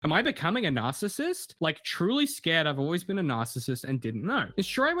Am I becoming a narcissist? Like, truly scared I've always been a narcissist and didn't know. It's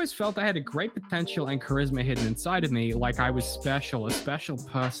sure I always felt I had a great potential and charisma hidden inside of me, like I was special, a special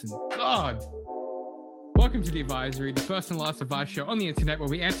person. God. Welcome to The Advisory, the first and last advice show on the internet where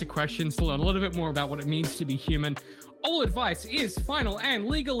we answer questions to learn a little bit more about what it means to be human. All advice is final and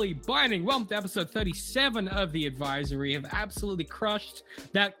legally binding. Welcome to episode 37 of The Advisory. Have absolutely crushed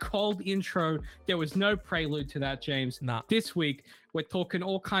that cold intro. There was no prelude to that, James. Nah. This week, we're talking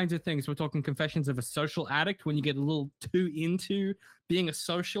all kinds of things. We're talking confessions of a social addict when you get a little too into being a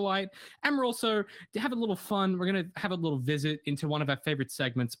socialite. And we're also, to have a little fun, we're going to have a little visit into one of our favorite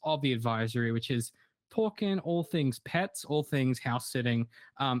segments of The Advisory, which is talking all things pets, all things house sitting,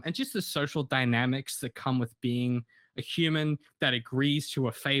 and just the social dynamics that come with being a human that agrees to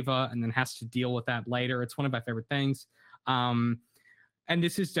a favor and then has to deal with that later. It's one of my favorite things. And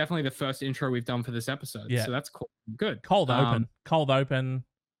this is definitely the first intro we've done for this episode. Yeah. So that's cool. Good. Cold open. And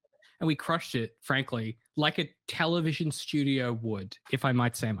we crushed it, frankly, like a television studio would, if I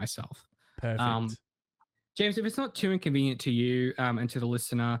might say myself. Perfect. James, if it's not too inconvenient to you and to the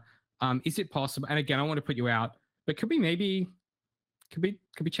listener, is it possible? And again, I want to put you out, but could we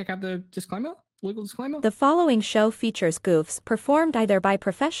check out the disclaimer? Legal disclaimer? The following show features goofs performed either by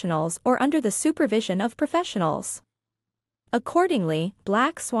professionals or under the supervision of professionals. Accordingly,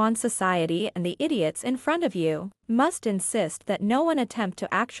 Black Swan Society and the idiots in front of you must insist that no one attempt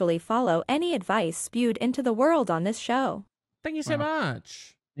to actually follow any advice spewed into the world on this show. Thank you so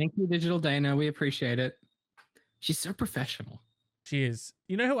much. Thank you, Digital Dana. We appreciate it. She's so professional. She is.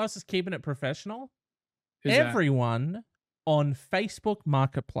 You know who else is keeping it professional? Who's that? Everyone on Facebook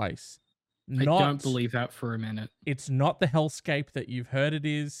Marketplace. I don't believe that for a minute. It's not the hellscape that you've heard it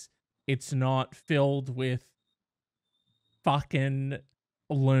is. It's not filled with fucking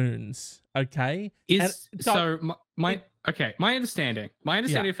loons, okay? My understanding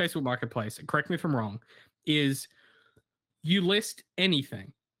of Facebook Marketplace, correct me if I'm wrong, is you list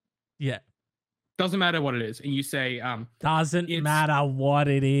anything. Yeah. Doesn't matter what it is. And you say, doesn't matter what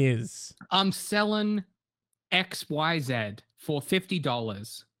it is. I'm selling XYZ for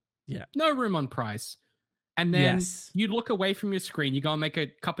 $50. Yeah. No room on price. And then you look away from your screen, you go and make a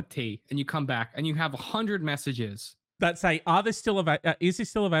cup of tea, and you come back and you have 100 messages that say, "Are they still is this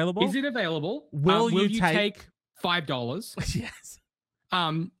still available? Is it available? Will you take $5? Yes.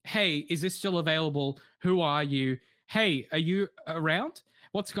 Hey, is this still available? Who are you? Hey, are you around?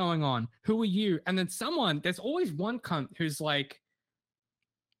 What's going on? Who are you?" And then there's always one cunt who's like,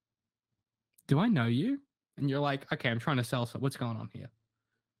 "Do I know you?" And you're like, "Okay, I'm trying to sell something. What's going on here?"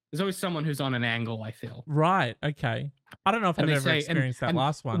 There's always someone who's on an angle, I feel. Right, okay. I don't know if I've ever experienced that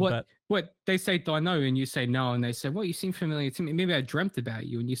last one, but... What they say, "Do I know you?" And you say no, and they say, "Well, you seem familiar to me. Maybe I dreamt about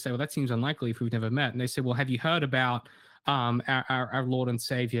you." And you say, "Well, that seems unlikely if we've never met." And they say, "Well, have you heard about our Lord and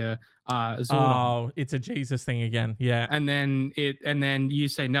Savior, Zordon?" Oh, it's a Jesus thing again, yeah. And then you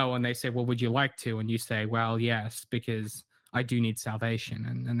say no, and they say, "Well, would you like to?" And you say, "Well, yes, because I do need salvation."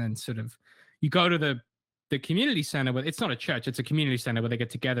 And then sort of you go to the community center, but it's not a church, it's a community center where they get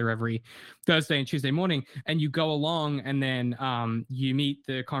together every Thursday and Tuesday morning, and you go along, and then you meet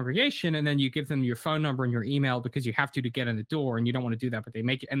the congregation, and then you give them your phone number and your email because you have to get in the door, and you don't want to do that, but they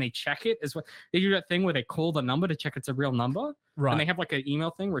make it, and they check it as well. They do that thing where they call the number to check it's a real number, right? And they have like an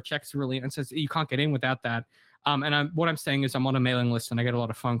email thing where checks really and says you can't get in without that. And what I'm saying is I'm on a mailing list, and I get a lot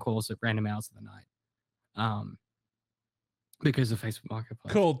of phone calls at random hours of the night. Because of Facebook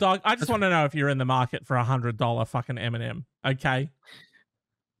Marketplace. Cool, dog. I just want to know if you're in the market for $100 fucking M&M. Okay,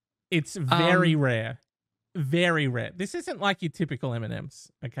 it's very rare, very rare. This isn't like your typical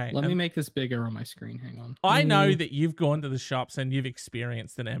M&Ms. Okay, let me make this bigger on my screen. Hang on. I know that you've gone to the shops and you've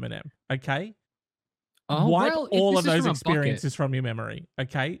experienced an M&M. Okay, wipe all of those experiences from your memory.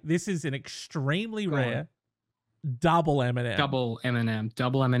 Okay, this is an extremely rare double M&M. Double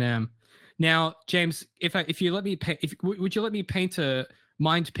M&M. Now, James, if you let me would you let me paint a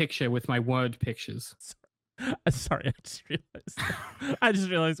mind picture with my word pictures? Sorry, I just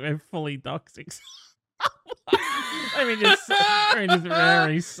realized we're fully doxing. Let me just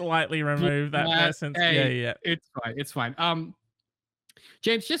very slightly remove that person. Yeah. It's fine.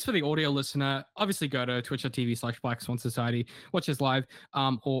 James, just for the audio listener, obviously go to twitch.tv/Black Swan Society, watch us live,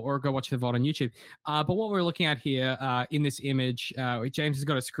 or go watch the VOD on YouTube. But what we're looking at here in this image, James has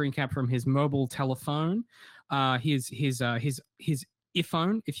got a screen cap from his mobile telephone, his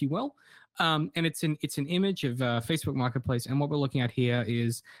iPhone, if you will. And it's an image of Facebook Marketplace. And what we're looking at here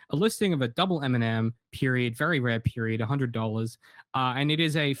is a listing of a double M&M period, very rare period, $100. And it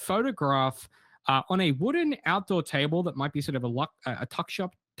is a photograph on a wooden outdoor table that might be sort of a tuck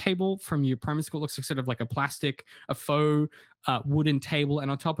shop table from your primary school. It looks like sort of like a faux wooden table,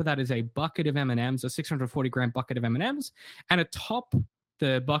 and on top of that is a bucket of M&Ms, a 640-gram bucket of M&Ms, and atop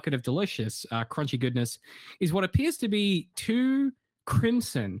the bucket of delicious crunchy goodness is what appears to be 2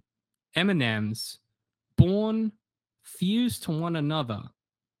 crimson M&Ms fused to one another.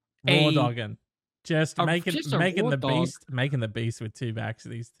 Raw dogging. Just making raw dog. making the beast with 2 backs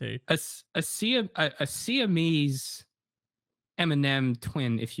of these 2. A Siamese M&M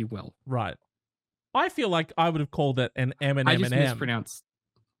twin, if you will. Right. I feel like I would have called it an M&M. I just mispronounced.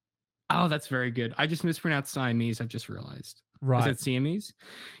 Oh, that's very good. I just mispronounced Siamese. I've just realized. Right. Is it Siamese?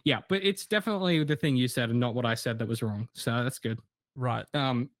 Yeah, but it's definitely the thing you said and not what I said that was wrong. So that's good. Right.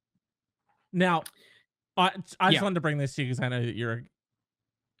 Now, I just wanted to bring this to you because I know that you're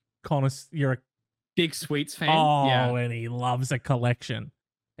a big sweets fan. Oh, yeah. And he loves a collection.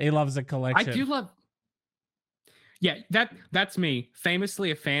 He loves a collection. I do love. Yeah, that's me.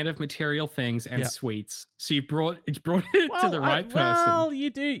 Famously a fan of material things and sweets. So you brought it to the right person. Well, you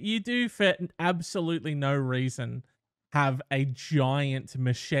do for absolutely no reason have a giant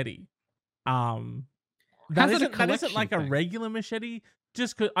machete. That isn't like a regular machete.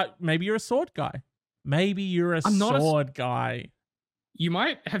 Just cause maybe you're a sword guy. Maybe you're a sword guy. You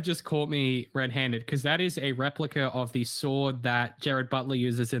might have just caught me red-handed because that is a replica of the sword that Jared Butler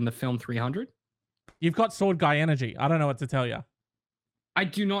uses in the film 300. You've got sword guy energy. I don't know what to tell you. I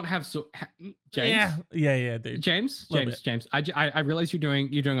do not have James. Yeah, dude. James. I realize you're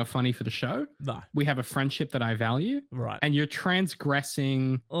doing a funny for the show. No. We have a friendship that I value. Right. And you're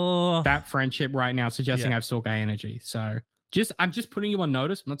transgressing that friendship right now, suggesting I have sword guy energy. So I'm just putting you on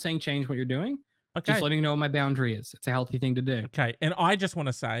notice. I'm not saying change what you're doing. Okay. Just letting you know what my boundary is. It's a healthy thing to do. Okay. And I just want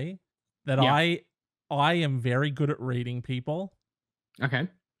to say that I am very good at reading people. Okay.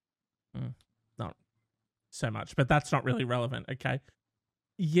 Not so much, but that's not really relevant. Okay.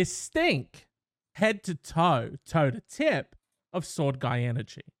 You stink head to toe to tip of sword guy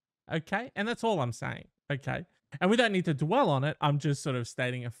energy. Okay. And that's all I'm saying. Okay. And we don't need to dwell on it. I'm just sort of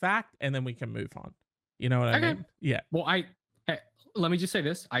stating a fact and then we can move on. You know what I mean? Yeah. Well, let me just say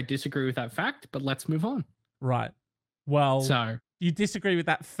this. I disagree with that fact, but let's move on. Right. Well, so you disagree with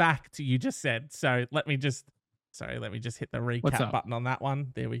that fact you just said. So let me just hit the recap button on that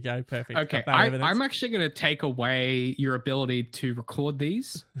one. There we go. Perfect. Okay. I'm actually going to take away your ability to record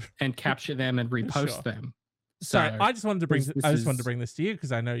these and capture them and repost them. So I just wanted to bring this to you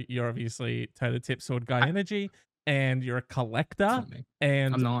because I know you're obviously toe to tip sword guy energy. And you're a collector,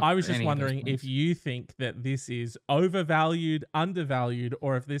 and I was just wondering if you think that this is overvalued, undervalued,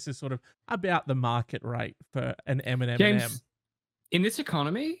 or if this is sort of about the market rate for an M&M. James, in this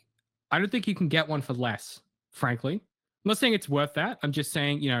economy, I don't think you can get one for less, frankly. I'm not saying it's worth that. I'm just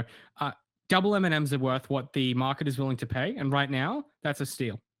saying, double M&Ms are worth what the market is willing to pay, and right now, that's a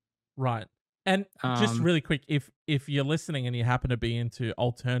steal. Right. And just really quick, if you're listening and you happen to be into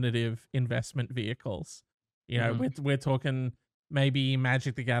alternative investment vehicles, we're talking maybe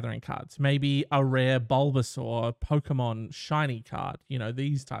Magic the Gathering cards, maybe a rare Bulbasaur Pokemon shiny card,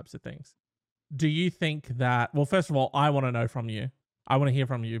 these types of things. Do you think that, well, first of all, I want to know from you. I want to hear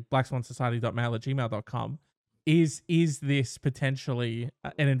from you, blackswansociety.mail@gmail.com. Is this potentially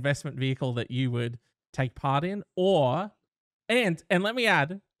an investment vehicle that you would take part in? And let me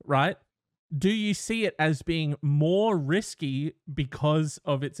add, right? Do you see it as being more risky because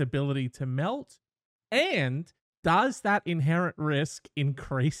of its ability to melt? And does that inherent risk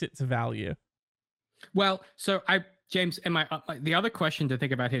increase its value? Well, so James, and the other question to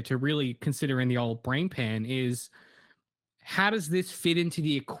think about here, to really consider in the old brain pan, is how does this fit into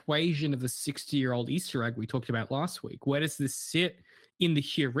the equation of the 60-year-old Easter egg we talked about last week? Where does this sit in the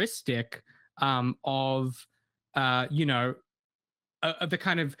heuristic of the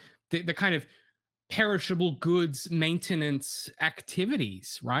kind of perishable goods maintenance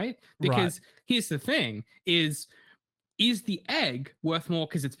activities, right? Because here's the thing, is the egg worth more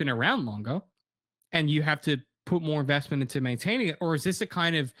because it's been around longer and you have to put more investment into maintaining it? Or is this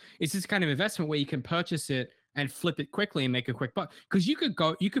kind of investment where you can purchase it and flip it quickly and make a quick buck? Because you could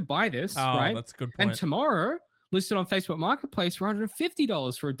buy this, right? That's a good point. And tomorrow, listed on Facebook Marketplace for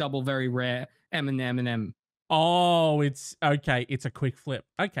 $150 for a double very rare M&M. Oh, it's okay. It's a quick flip.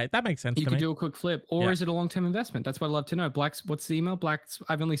 Okay, that makes sense to me. You can do a quick flip, or is it a long-term investment? That's what I'd love to know. What's the email?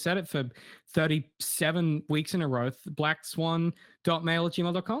 I've only said it for 37 weeks in a row.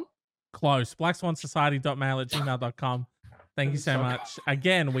 blackswan.mail@gmail.com. Close. blackswansociety.mail@gmail.com. Thank you so much.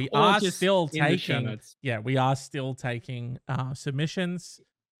 Again, we are still taking submissions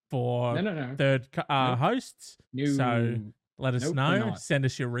for third hosts. So let us know. Send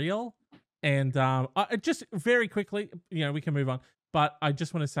us your reel. And just very quickly, we can move on. But I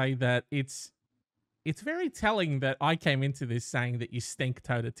just want to say that it's very telling that I came into this saying that you stink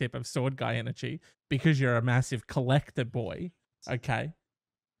toe to tip of sword guy energy because you're a massive collector boy. Okay.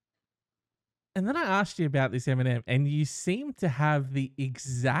 And then I asked you about this M&M, and you seem to have the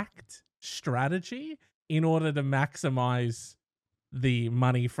exact strategy in order to maximize the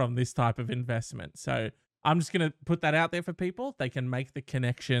money from this type of investment. So I'm just going to put that out there for people. They can make the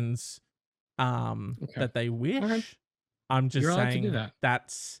connections that they wish. Okay. I'm just You're allowed to saying do that.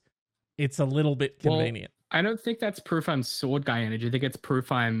 It's a little bit convenient. Well, I don't think that's proof I'm sword guy energy. I think it's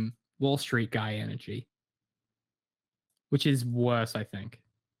proof I'm Wall Street guy energy, which is worse, I think.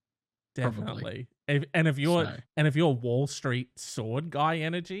 Definitely. If you're Wall Street sword guy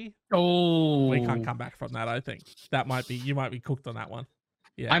energy, we can't come back from that. I think you might be cooked on that one.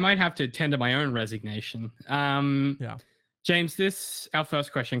 Yeah, I might have to tender my own resignation. Yeah, James, our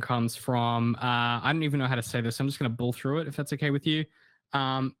first question comes from I don't even know how to say this. I'm just going to bull through it if that's okay with you.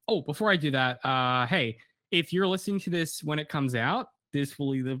 Before I do that, hey, if you're listening to this when it comes out, this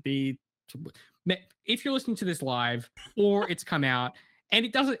will either be if you're listening to this live or it's come out. And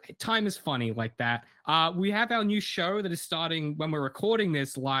time is funny like that. We have our new show that is starting when we're recording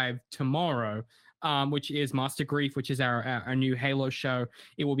this live tomorrow, which is Master Grief, which is our new Halo show.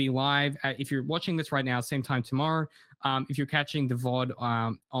 It will be live if you're watching this right now, same time tomorrow. If you're catching the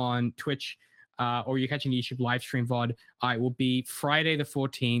VOD on Twitch or you're catching the YouTube live stream VOD, it will be Friday the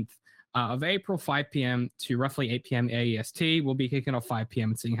 14th of April, 5 p.m. to roughly 8 p.m. AEST. We'll be kicking off 5 p.m.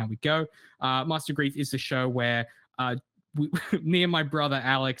 and seeing how we go. Master Grief is the show where me and my brother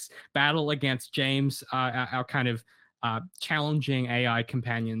Alex battle against James, our kind of challenging AI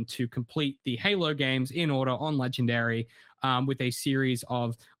companion, to complete the Halo games in order on Legendary, with a series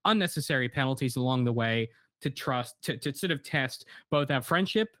of unnecessary penalties along the way to sort of test both our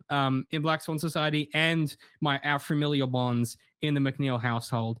friendship in Black Swan Society and our familial bonds in the McNeil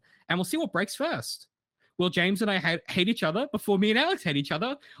household. And we'll see what breaks first. Will James and I hate each other before me and Alex hate each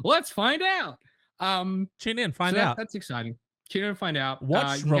other? Let's find out. Tune in, find out. That's exciting. Tune in and find out.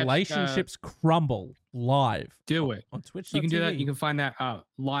 Watch relationships crumble live. Do it on Twitch. You can do that. You can find that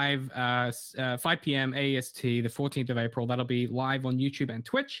live 5 p.m. AST, the 14th of April. That'll be live on YouTube and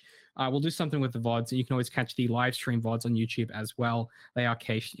Twitch. We'll do something with the VODs, and you can always catch the live stream VODs on YouTube as well. They are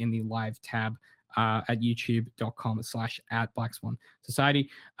cached in the live tab at youtube.com/@BlackSwanSociety.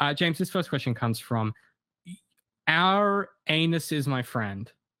 James, this first question comes from Our Anus Is My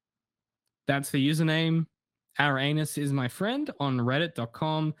Friend. That's the username. Our Anus Is My Friend on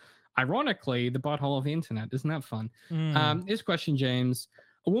reddit.com. Ironically, the butthole of the internet. Isn't that fun? This question, James.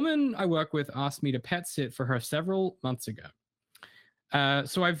 A woman I work with asked me to pet sit for her several months ago.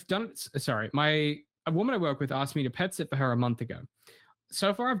 So I've done it. Sorry. A woman I work with asked me to pet sit for her a month ago.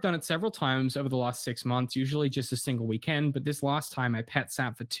 So far, I've done it several times over the last 6 months, usually just a single weekend. But this last time, I pet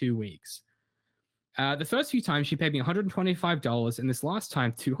sat for 2 weeks. The first few times, she paid me $125, and this last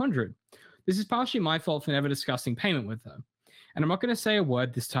time, $200. This is partially my fault for never discussing payment with her. And I'm not going to say a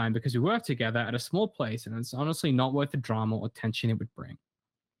word this time because we work together at a small place, and it's honestly not worth the drama or tension it would bring.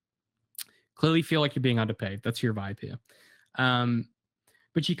 Clearly feel like you're being underpaid. That's your vibe here.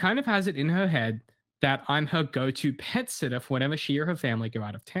 But she kind of has it in her head that I'm her go-to pet sitter for whenever she or her family go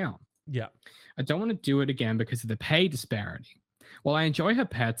out of town. Yeah. I don't want to do it again because of the pay disparity. While I enjoy her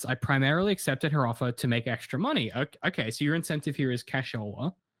pets, I primarily accepted her offer to make extra money. Okay, so your incentive here is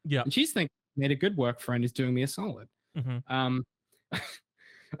cashola. Yeah. And she's thinking, made a good work friend is doing me a solid. Mm-hmm.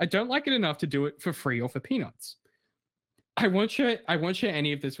 I don't like it enough to do it for free or for peanuts. I won't share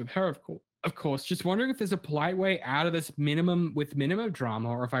any of this with her, of course. Just wondering if there's a polite way out of this minimum drama,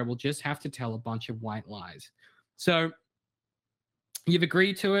 or if I will just have to tell a bunch of white lies. So you've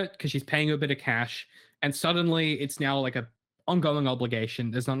agreed to it because she's paying you a bit of cash, and suddenly it's now like a ongoing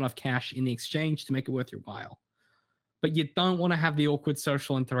obligation. There's not enough cash in the exchange to make it worth your while. But you don't want to have the awkward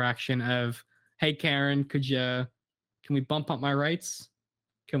social interaction of, hey, Karen, can we bump up my rates?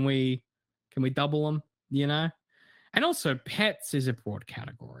 Can we double them, you know? And also, pets is a broad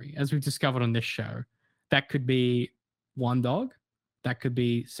category, as we've discovered on this show. That could be one dog. That could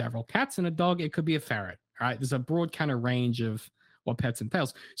be several cats and a dog. It could be a ferret, right? There's a broad kind of range of what pets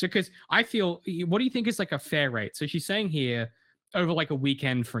entails. So, because I feel, what do you think is like a fair rate? So she's saying here, over like a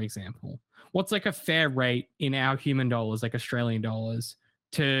weekend, for example, what's like a fair rate in our human dollars, like Australian dollars,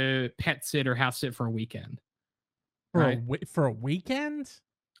 to pet sit or house sit for a weekend? For a weekend?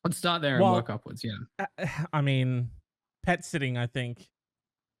 Let's start there and work upwards, yeah. I mean, pet sitting, I think.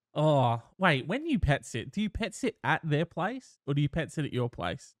 Oh, wait, when you pet sit, do you pet sit at their place or do you pet sit at your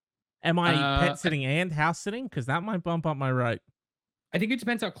place? Am I pet sitting and house sitting? Because that might bump up my rate. I think it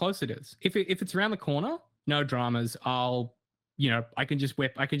depends how close it is. If it's around the corner, no dramas. I'll I can just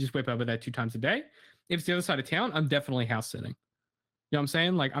whip over there 2 times a day. If it's the other side of town, I'm definitely house sitting. You know what I'm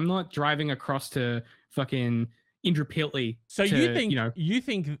saying? Like, I'm not driving across to fucking Indrapilli. So you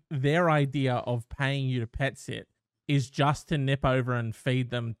think their idea of paying you to pet sit is just to nip over and feed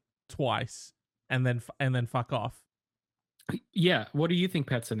them twice and then fuck off? Yeah. What do you think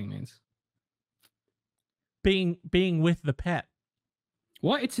pet sitting means? Being with the pet.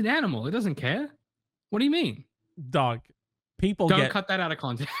 What? It's an animal. It doesn't care. What do you mean? Dog. Don't cut that out of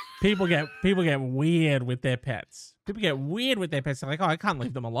context. People get weird with their pets. People get weird with their pets. They're like, oh, I can't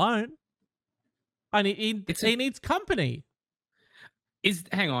leave them alone. He needs company.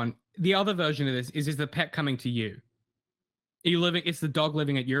 Hang on. The other version of this is the pet coming to you? It's the dog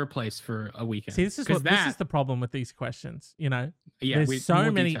living at your place for a weekend. See, this is the problem with these questions. Yeah, there's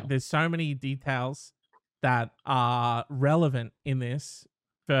so many details that are relevant in this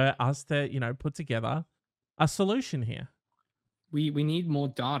for us to put together a solution here. We need more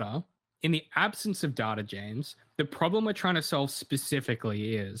data. In the absence of data, James, the problem we're trying to solve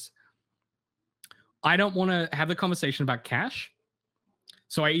specifically is I don't want to have the conversation about cash.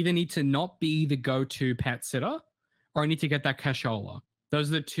 So I either need to not be the go-to pet sitter or I need to get that cashola. Those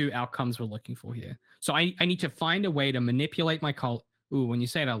are the 2 outcomes we're looking for here. So I need to find a way to manipulate my colleague. Ooh, when you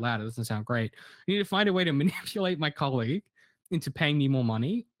say it out loud, it doesn't sound great. I need to find a way to manipulate my colleague into paying me more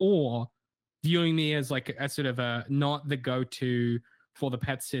money or viewing me as like a sort of a not the go-to for the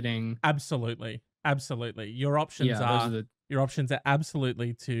pet sitting. Absolutely. Your options are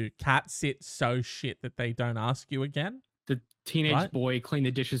absolutely to cat sit so shit that they don't ask you again. The teenage boy clean the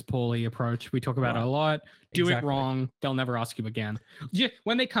dishes poorly approach. We talk about it a lot. Do it wrong, they'll never ask you again. Yeah,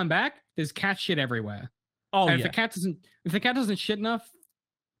 when they come back, there's cat shit everywhere. Oh, and yeah. If the cat doesn't shit enough,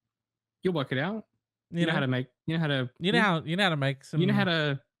 you'll work it out. You know how to make some.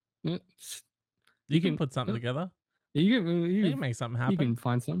 You can put something together. You can make something happen. You can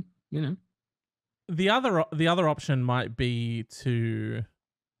find some. The other option might be to.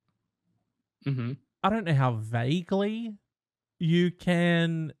 I don't know how vaguely you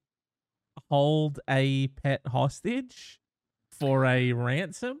can hold a pet hostage for a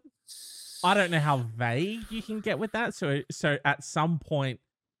ransom. I don't know how vague you can get with that. So at some point,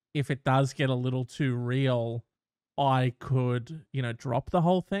 if it does get a little too real, I could, drop the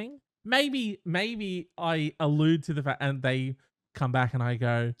whole thing. Maybe I allude to the fact and they come back and I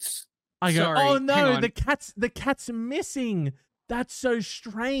go, Sorry, oh no, the cat's missing. That's so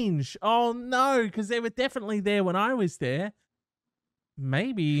strange. Oh no, because they were definitely there when I was there.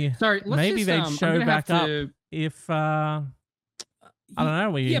 Maybe they'd show back up if I don't know.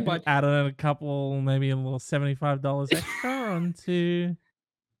 We added a couple, maybe a little $75 extra onto.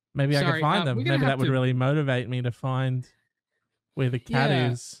 Maybe I could find them. Maybe that would really motivate me to find where the cat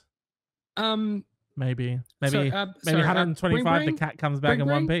is. Maybe 125. The cat comes back in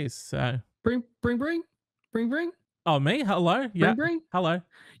one piece. So bring. Oh, me? Hello. Yeah. Bring. Hello.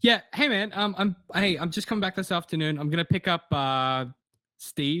 Yeah. Hey, man. I'm just coming back this afternoon. I'm gonna pick up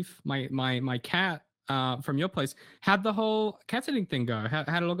Steve, my cat, from your place. How'd the whole cat sitting thing go? How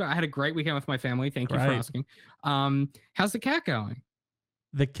did it all go? I had a great weekend with my family. Thank you for asking. How's the cat going?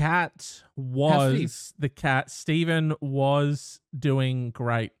 Steven was doing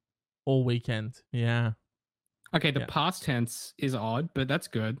great all weekend. Yeah. Okay, the past tense is odd, but that's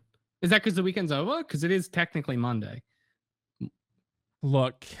good. Is that because the weekend's over? Because it is technically Monday.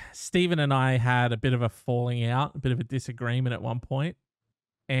 Look, Steven and I had a bit of a falling out, a bit of a disagreement at one point.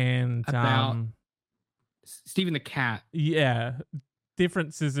 And about Steven the cat. Yeah.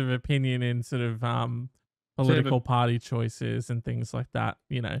 Differences of opinion in sort of political party choices and things like that,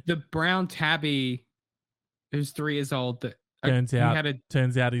 The brown tabby who's 3 years old that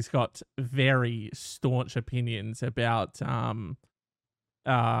turns out he's got very staunch opinions about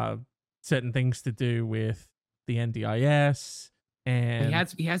certain things to do with the NDIS and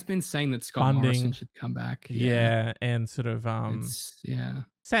he has been saying that Scott Morrison should come back. Yeah, and sort of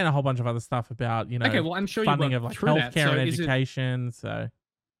saying a whole bunch of other stuff about I'm sure funding you of like healthcare and education.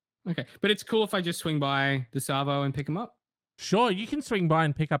 Okay, but it's cool if I just swing by the Savo and pick him up. Sure, you can swing by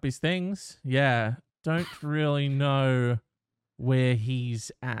and pick up his things. Yeah, don't really know where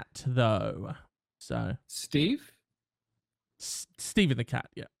he's at though. So Steve and the cat.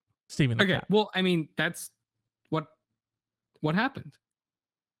 Yeah, Steve and the cat. Okay, well, I mean that's what happened.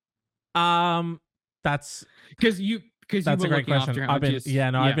 That's because you that's were a great question.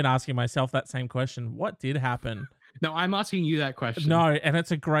 I've been asking myself that same question. What did happen? No, I'm asking you that question. No, and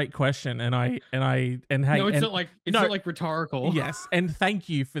it's a great question, and hey, no, it's not like rhetorical. Yes, and thank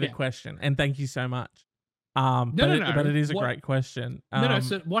you for the question, and thank you so much. But it is a great question.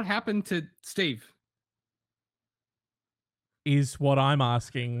 So what happened to Steve? is what I'm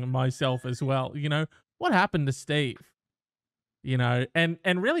asking myself as well. What happened to Steve? And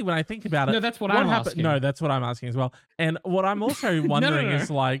really when I think about it, No, that's what I'm asking. No, that's what I'm asking as well. And what I'm also wondering No.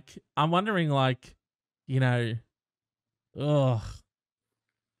 is I'm wondering ugh,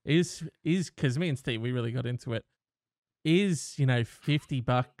 is because me and Steve, we really got into it. Is,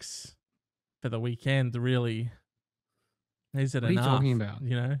 $50 for the weekend really, is it enough? What are you talking about?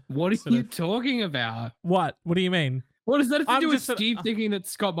 What are you talking about? What do you mean? What does that have to do with Steve thinking that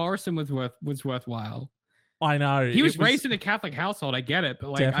Scott Morrison was worthwhile? I know. He was raised in a Catholic household. I get it,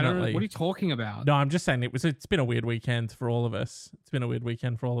 but I don't know. What are you talking about? No, I'm just saying it's been a weird weekend for all of us. But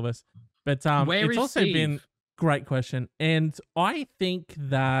it's also Steve? been great question. And I think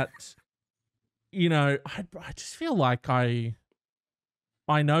that, I just feel like I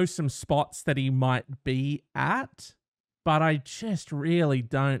know some spots that he might be at, but I just really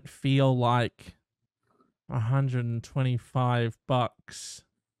don't feel like $125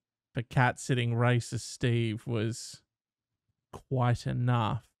 for cat sitting racist Steve was quite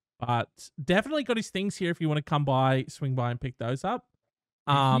enough. But definitely got his things here if you want to come by, swing by and pick those up.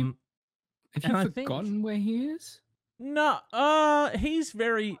 Have you forgotten where he is? No, he's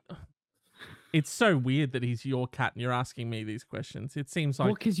very... It's so weird that he's your cat and you're asking me these questions. It seems like...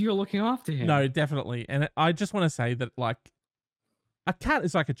 Well, because you're looking after him. No, definitely. And I just want to say that, a cat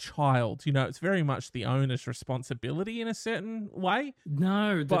is like a child. It's very much the owner's responsibility in a certain way.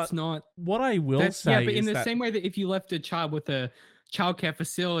 No, that's not... What I will say yeah, but in the same way that if you left a child with a childcare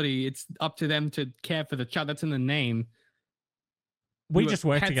facility, it's up to them to care for the child. That's in the name. We just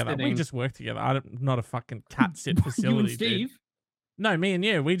work together. I'm not a fucking cat sit facility. You and Steve? Dude. No, me and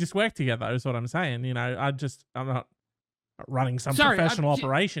you. We just work together is what I'm saying. I'm not running some professional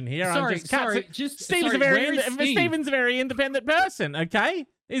operation here. Steven's a very independent person, okay?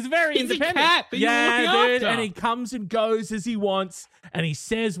 He's very independent. A cat that yeah, you're dude. And he comes and goes as he wants, and he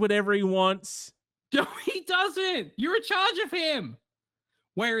says whatever he wants. No, he doesn't. You're in charge of him.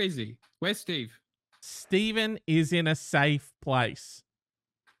 Where is he? Where's Steve? Steven is in a safe place.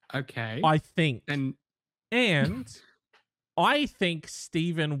 Okay. I think. And I think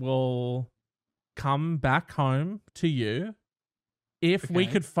Steven will come back home to you if we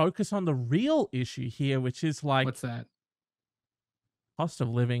could focus on the real issue here, which is what's that? Cost of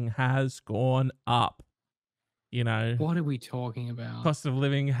living has gone up. What are we talking about? Cost of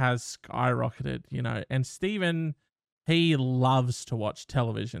living has skyrocketed, and Steven, he loves to watch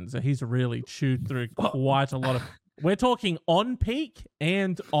television. So he's really chewed through quite a lot of... We're talking on peak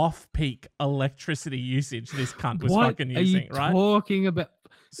and off peak electricity usage this cunt was fucking using, right? What are you talking about?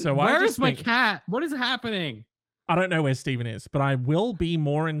 So where is my cat? What is happening? I don't know where Steven is, but I will be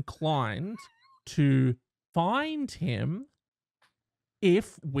more inclined to find him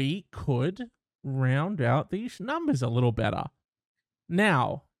if we could round out these numbers a little better.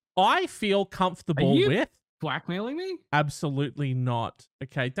 Now, I feel comfortable with... blackmailing me? Absolutely not.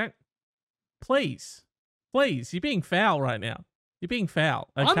 Okay, don't... Please, you're being foul right now. You're being foul,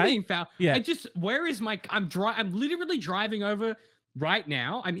 okay? I'm being foul. Yeah. Where is my... I'm literally driving over right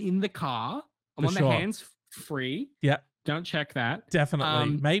now. I'm in the car. I'm on the hands free. Yeah. Don't check that.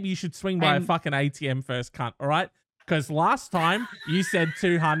 Definitely. Maybe you should swing by a fucking ATM first, cunt, all right? Because last time you said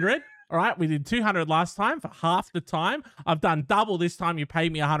 200, all right? We did 200 last time for half the time. I've done double this time. You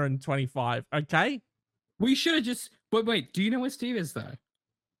paid me 125, okay? We should have just... But wait, do you know where Steve is, though?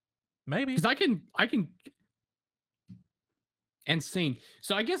 Maybe. Because I can... And seen.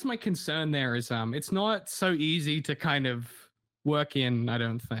 So I guess my concern there is it's not so easy to kind of work in, I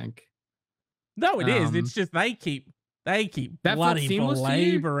don't think. No, it is. It's just they keep bloody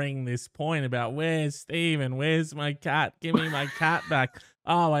belaboring this point about where's Steven? Where's my cat? Give me my cat back.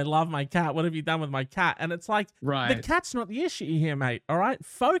 Oh, I love my cat. What have you done with my cat? And it's like, the cat's not the issue here, mate. All right,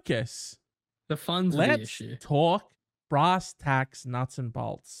 focus. The fun's the issue. Let's talk brass tacks, nuts and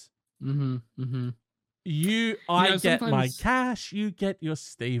bolts. Mm-hmm. Mm-hmm. I get my cash. You get your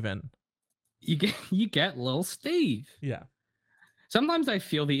Steven. You get little Steve. Yeah. Sometimes I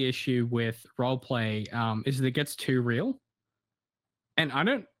feel the issue with roleplay is that it gets too real, and I'm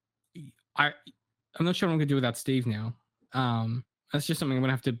not sure what I'm gonna do without Steve now. That's just something I'm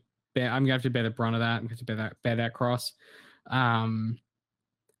gonna have to bear. I'm gonna have to bear the brunt of that. I'm gonna have to bear that cross.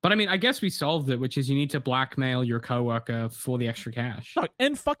 But I mean, I guess we solved it, which is you need to blackmail your coworker for the extra cash.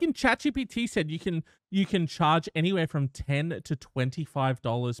 And fucking ChatGPT said you can charge anywhere from $10 to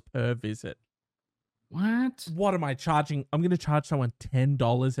 $25 per visit. What am I charging? I'm going to charge someone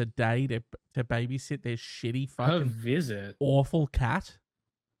 $10 a day to babysit their shitty fucking visit awful cat.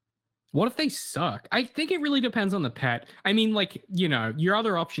 What if they suck? I think it really depends on the pet. I mean, like, your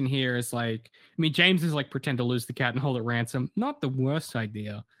other option here is like, I mean, James is like pretend to lose the cat and hold it ransom. Not the worst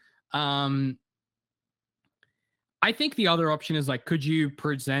idea. I think the other option is like, could you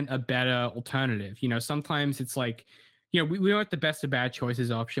present a better alternative? Sometimes it's like, we want the best of bad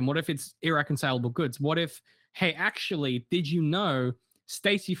choices option. What if it's irreconcilable goods? What if, hey, actually, did you know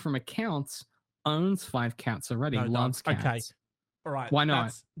Stacy from Accounts owns 5 cats already, No, loves cats? Okay. All right. Why not?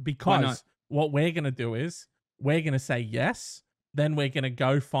 That's because what we're going to do is we're going to say yes. Then we're going to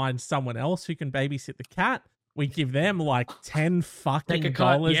go find someone else who can babysit the cat. We give them like $10 fucking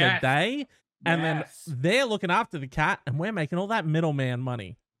dollars a day. And then they're looking after the cat and we're making all that middleman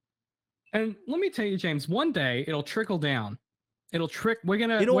money. And let me tell you, James, one day it'll trickle down. We're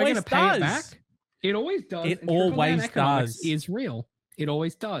gonna pay it back. It always does. It always does. Is real. It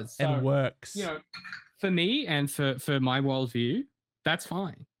always does. So, and works. For me and for my worldview, that's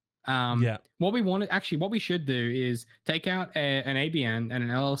fine. What we should do is take out an ABN and an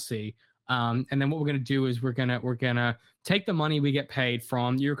LLC. And then what we're gonna do is we're gonna take the money we get paid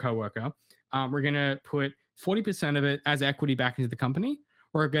from your coworker. We're gonna put 40% of it as equity back into the company.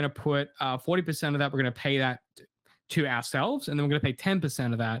 We're gonna put 40% of that. We're gonna pay that to ourselves, and then we're gonna pay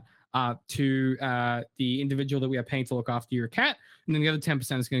 10% of that to the individual that we are paying to look after your cat, and then the other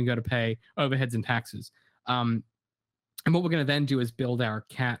 10% is going to go to pay overheads and taxes. And what we're going to then do is build our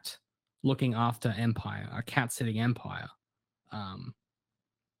cat looking after empire, our cat sitting empire.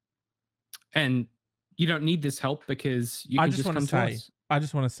 And you don't need this help because you can just come to us. I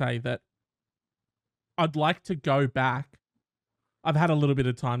just want to say that I'd like to go back. I've had a little bit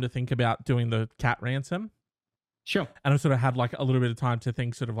of time to think about doing the cat ransom. Sure. And I've sort of had like a little bit of time to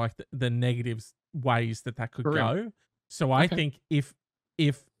think sort of like the negative ways that could go. So I think if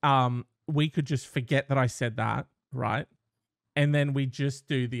we could just forget that I said that, right? And then we just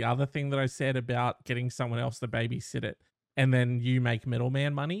do the other thing that I said about getting someone else to babysit it, and then you make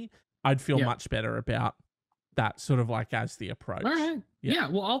middleman money, I'd feel much better about that sort of like as the approach. All right. Yeah.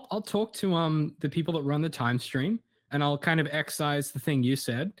 Well, I'll talk to the people that run the time stream, and I'll kind of excise the thing you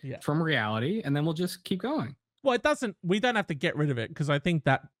said from reality, and then we'll just keep going. Well, we don't have to get rid of it because I think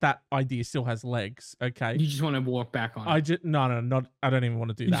that idea still has legs. Okay. You just want to walk back on it. No, I don't even want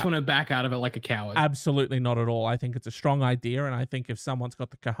to do that. You just want to back out of it like a coward. Absolutely not at all. I think it's a strong idea. And I think if someone's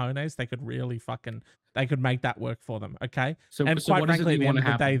got the cojones, they could really they could make that work for them. Okay. Quite frankly, at the end of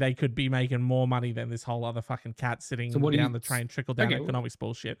the day, they could be making more money than this whole other fucking cat sitting down the train, trickle down economics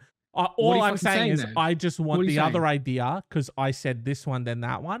bullshit. All I'm saying is I just want the other idea because I said this one, then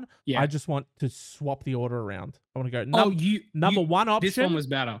that one. Yeah. I just want to swap the order around. I want to go number one option. This one was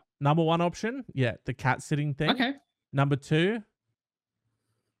better. Number one option, the cat sitting thing. Okay. Number 2,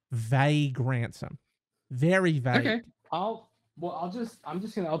 vague ransom. Very vague. Okay. I'll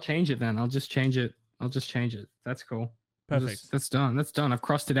change it then. I'll just change it. That's cool. Perfect. That's done. I've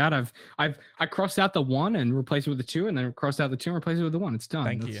crossed it out. I crossed out the 1 and replaced it with the 2, and then crossed out the 2 and replaced it with the 1. It's done.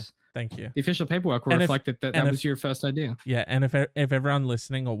 Thank you. The official paperwork will reflect that was your first idea. Yeah, and if everyone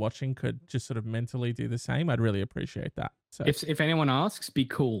listening or watching could just sort of mentally do the same, I'd really appreciate that. So if anyone asks, be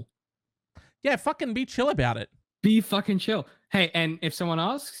cool. Yeah, fucking be chill about it. Be fucking chill. Hey, and if someone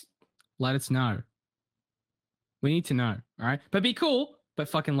asks, let us know. We need to know, all right? But be cool, but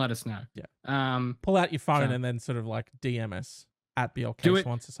fucking let us know. Yeah. Pull out your phone and then sort of like DM us at BLK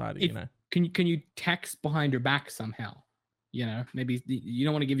Swan Society, Can you text behind your back somehow? Maybe you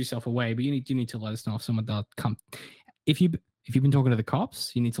don't want to give yourself away, but you need to let us know if someone does come. If you've been talking to the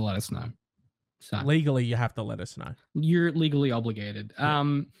cops, you need to let us know. So legally, you have to let us know. You're legally obligated.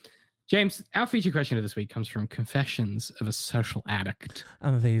 Yeah. James, our feature question of this week comes from Confessions of a Social Addict.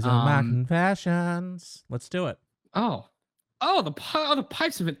 And these are my confessions. Let's do it. Oh, the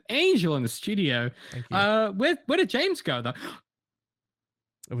pipes of an angel in the studio. Thank you. Where did James go though?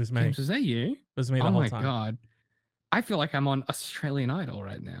 It was me. James, was that you? It was me the whole time. Oh my god. I feel like I'm on Australian Idol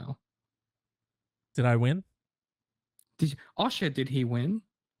right now. Did I win? Osher, did he win?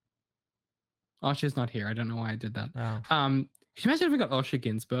 Osher's not here. I don't know why I did that. Oh. Can you imagine if we got Osher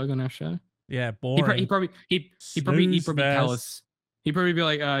Ginsburg on our show? Yeah, boring. He'd probably tell us. He'd probably be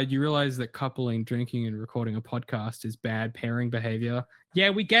like, "You realize that coupling, drinking, and recording a podcast is bad pairing behavior?"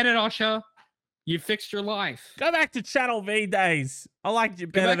 Yeah, we get it, Osher. You fixed your life. Go back to Channel V days. I liked you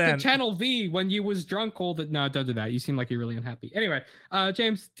better then. Go back to Channel V when you was drunk all the... No, don't do that. You seem like you're really unhappy. Anyway,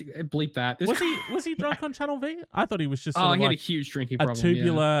 James, bleep that. Was he drunk on Channel V? I thought he was just he had a huge drinking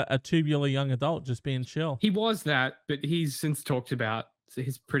problem. A tubular young adult just being chill. He was that, but he's since talked about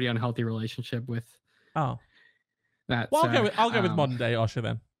his pretty unhealthy relationship with that. Well, I'll go with modern day Osher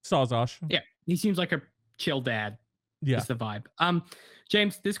then. Soz Osh. Yeah, he seems like a chill dad. Yeah. It's the vibe.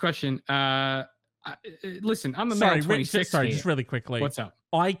 James, this question. Listen, I'm a sorry, male 26 sorry, here. just really quickly. What's up?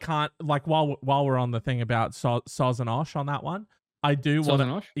 I can't, like, while we're on the thing about Soz and Osh on that one, I do want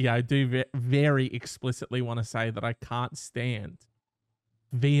to, yeah, I do very explicitly want to say that I can't stand,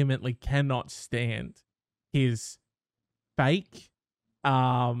 vehemently cannot stand his fake,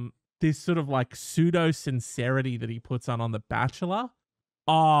 this sort of like pseudo sincerity that he puts on The Bachelor.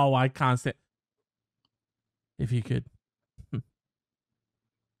 Oh, I can't stand. If you could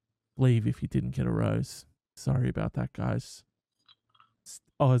leave if you didn't get a rose. Sorry about that, guys.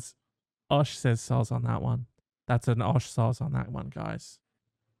 Osh says Soz on that one. That's an Osh Soz on that one, guys.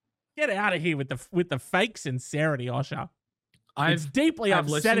 Get out of here with the fake sincerity, Osher. It's deeply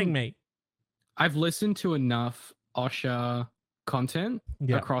upsetting me. I've listened to enough Osher content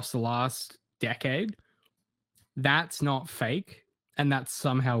across the last decade. That's not fake, and that's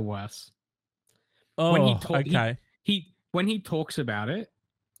somehow worse. Oh, okay. When he talks about it,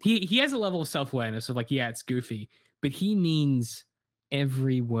 he has a level of self-awareness of like, yeah, it's goofy, but he means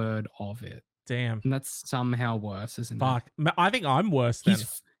every word of it. Damn. And that's somehow worse, isn't it? Fuck. I think I'm worse than.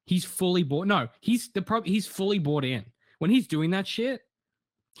 He's fully bought. No, he's fully bought in. When he's doing that shit,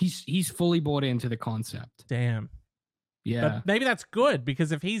 he's fully bought into the concept. Damn. Yeah. But maybe that's good,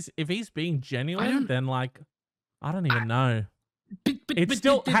 because if he's being genuine, then like, I don't even know.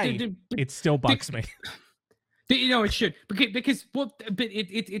 It still bugs me. You know, it should, because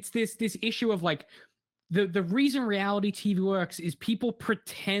it's this issue of like, the reason reality TV works is people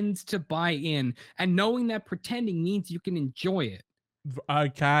pretend to buy in, and knowing that pretending means you can enjoy it.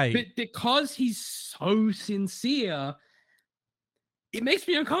 Okay. But because he's so sincere, it makes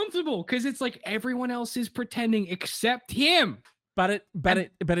me uncomfortable, because it's like everyone else is pretending except him. But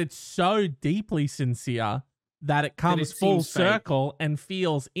it's so deeply sincere that it comes full circle and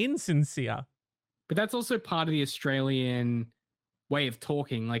feels insincere. But that's also part of the Australian way of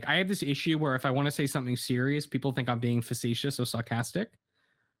talking. Like, I have this issue where if I want to say something serious, people think I'm being facetious or sarcastic.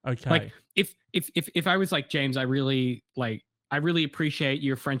 Okay. Like, if I was like, James, I really appreciate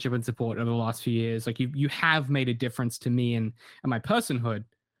your friendship and support over the last few years. Like, you have made a difference to me and my personhood.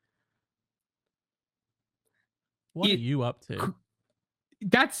 What are you up to?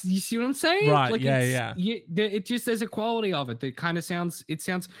 That's, you see what I'm saying? Right. Like, yeah. It just, there's a quality of it that kind of sounds,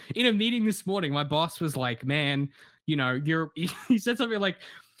 in a meeting this morning, my boss was like, man, you know, he said something like,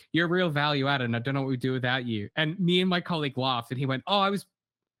 you're a real value added, and I don't know what we'd do without you. And me and my colleague laughed, and he went, oh, I was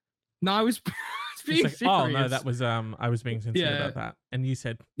being serious. Oh no, that was I was being sincere about that. And you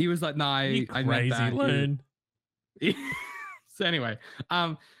said, he was like, nah, you I crazy meant that. loon. So anyway,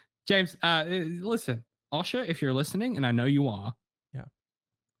 James, listen, Osher, if you're listening, and I know you are,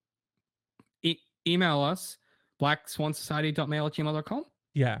 email us, blackswansociety.mail@gmail.com.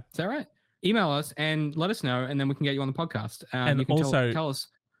 Yeah. Is that right? Email us and let us know, and then we can get you on the podcast. And you can also tell us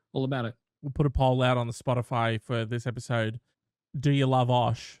all about it. We'll put a poll out on the Spotify for this episode. Do you love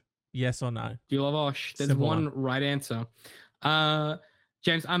Osh? Yes or no? Do you love Osh? There's one right answer.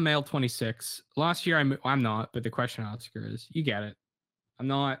 James, I'm male 26. Last year, I'm not, but the question asker is, you get it. I'm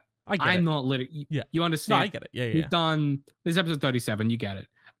not. I'm not literally. Yeah. You understand? No, I get it. Yeah. We've done this episode 37. You get it.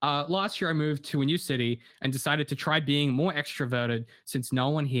 Last year, I moved to a new city and decided to try being more extroverted, since no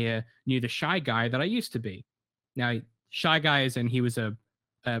one here knew the shy guy that I used to be. Now, shy guy is, and he was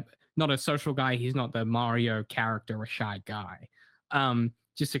not a social guy. He's not the Mario character, a shy guy.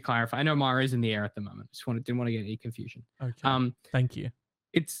 Just to clarify, I know Mario's in the air at the moment. Didn't want to get any confusion. Okay. Thank you.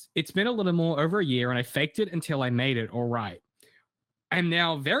 It's been a little more over a year, and I faked it until I made it all right. I'm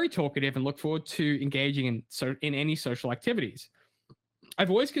now very talkative and look forward to engaging in any social activities. I've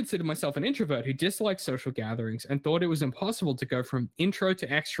always considered myself an introvert who dislikes social gatherings and thought it was impossible to go from intro to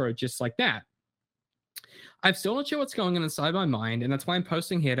extro just like that. I'm still not sure what's going on inside my mind, and that's why I'm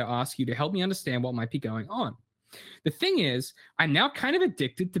posting here to ask you to help me understand what might be going on. The thing is, I'm now kind of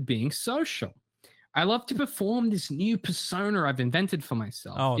addicted to being social. I love to perform this new persona I've invented for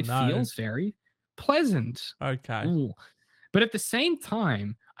myself. It feels very pleasant. Okay. Ooh. But at the same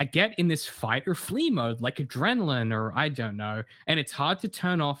time, I get in this fight or flee mode, like adrenaline or I don't know, and it's hard to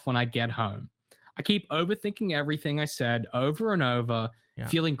turn off when I get home. I keep overthinking everything I said over and over,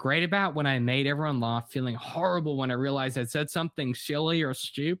 feeling great about when I made everyone laugh, feeling horrible when I realized I'd said something silly or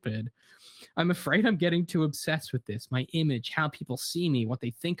stupid. I'm afraid I'm getting too obsessed with this, my image, how people see me, what they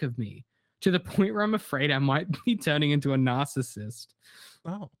think of me, to the point where I'm afraid I might be turning into a narcissist.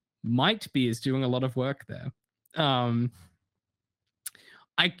 Oh. Might be is doing a lot of work there.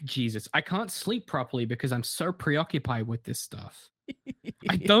 I can't sleep properly because I'm so preoccupied with this stuff.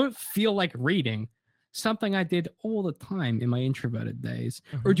 I don't feel like reading. something I did all the time in my introverted days,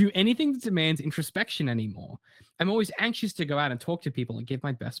 Mm-hmm. or do anything that demands introspection anymore. I'm always anxious to go out and talk to people and give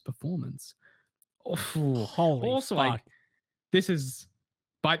my best performance. Oh, Holy also, fuck. this is,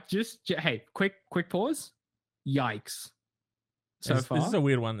 but hey, quick pause. Yikes. So far, this is a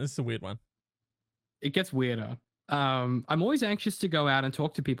weird one. it gets weirder. I'm always anxious to go out and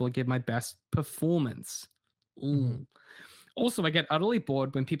talk to people and give my best performance. Mhm. Also, I get utterly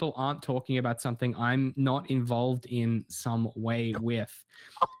bored when people aren't talking about something I'm not involved in some way with.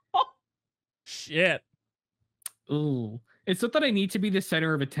 Shit. Ooh. It's not that I need to be the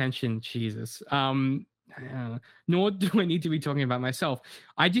center of attention, Jesus. Nor do I need to be talking about myself.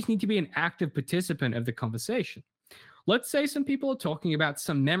 I just need to be an active participant of the conversation. Let's say some people are talking about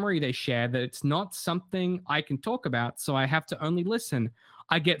some memory they share that it's not something I can talk about, so I have to only listen.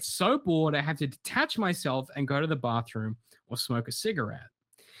 I get so bored, I have to detach myself and go to the bathroom or smoke a cigarette.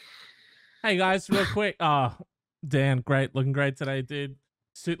 Hey guys, real quick. Dan, looking great today, dude.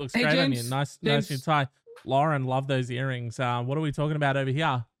 Suit looks great on you. Nice new tie. Lauren, love those earrings. What are we talking about over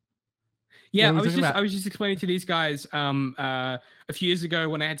here? Yeah, I was just explaining to these guys a few years ago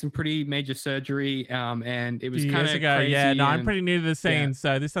when I had some pretty major surgery, and it was kind of crazy. Yeah, no, I'm pretty new to the scene,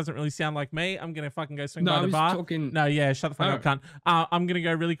 so this doesn't really sound like me. I'm gonna fucking go swing by the bar. No, yeah, shut the fuck up, cunt. I'm gonna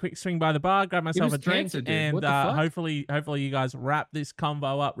go really quick, swing by the bar, grab myself a drink, and hopefully you guys wrap this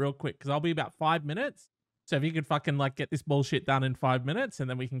convo up real quick because I'll be about 5 minutes. So if you could fucking like get this bullshit done in 5 minutes, and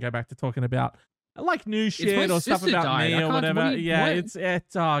then we can go back to talking about like new shit or stuff about me or whatever. It's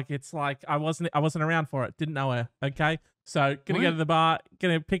like I wasn't around for it. Didn't know her. Okay. So gonna go to the bar,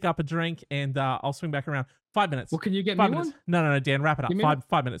 gonna pick up a drink, and I'll swing back around. 5 minutes. Well, can you get 5 me minutes? one? No, Dan, wrap it up.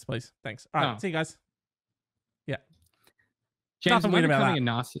 5 minutes, please. Thanks. All right, see you guys. Yeah. James, nothing weird about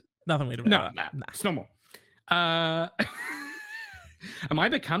that. Nothing weird about that. No, it's normal. Am I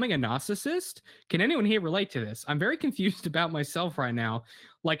becoming a narcissist? Can anyone here relate to this? I'm very confused about myself right now.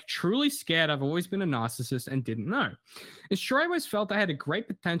 Like, truly scared I've always been a narcissist and didn't know. It's true I always felt I had a great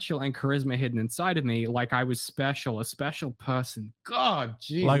potential and charisma hidden inside of me, like I was special, a special person. God,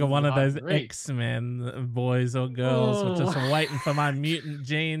 Jesus. Like one of those X-Men boys or girls, just waiting for my mutant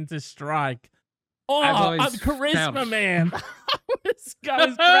gene to strike. Oh, I'm charisma man. This guy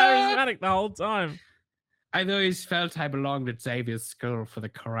was charismatic the whole time. I've always felt I belonged at Xavier's school for the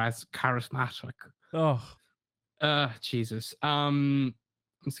charismatic. Jesus. I'm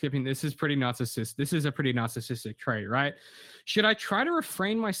skipping. This is pretty narcissistic. This is a pretty narcissistic trait, right? Should I try to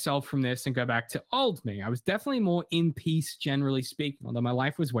refrain myself from this and go back to old me? I was definitely more in peace, generally speaking, although my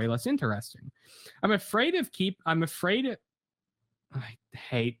life was way less interesting. I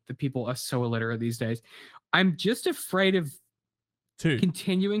hate that people are so illiterate these days. I'm just afraid of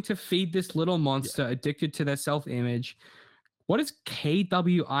continuing to feed this little monster addicted to their self-image. What does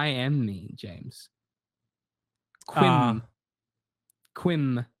KWIM mean, James? Quim.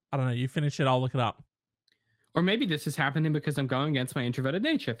 I don't know. You finish it. I'll look it up. Or maybe this is happening because I'm going against my introverted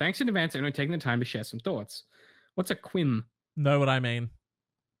nature. Thanks in advance for taking the time to share some thoughts. What's a quim? Know what I mean?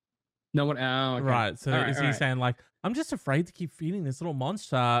 Know what? Oh, okay. Right. So is he saying like, I'm just afraid to keep feeding this little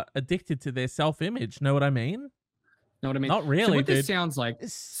monster addicted to their self-image? Know what I mean? Know what I mean? Not really, so what dude. This sounds like,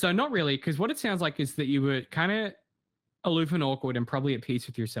 so not really, because what it sounds like is that you were kind of aloof and awkward and probably at peace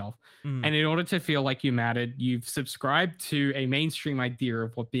with yourself. And in order to feel like you mattered, you've subscribed to a mainstream idea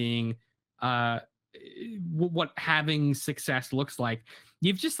of what being, what having success looks like.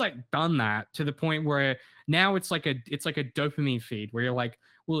 You've just like done that to the point where now it's like a dopamine feed where you're like,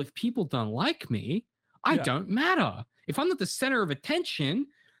 well, if people don't like me, I don't matter. If I'm not the center of attention,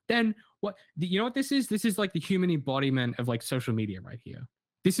 then what? You know what this is? This is like the human embodiment of like social media right here.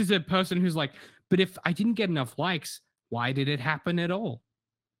 This is a person who's like, but if I didn't get enough likes, why did it happen at all?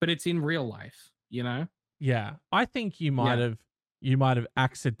 But it's in real life, you know? Yeah. I think you might have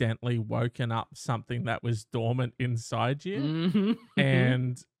accidentally woken up something that was dormant inside you. Mm-hmm.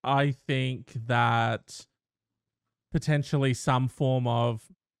 And I think that potentially some form of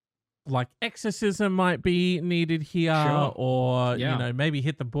like exorcism might be needed here, or you know, maybe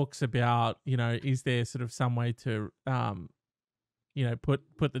hit the books about, you know, is there sort of some way to you know, put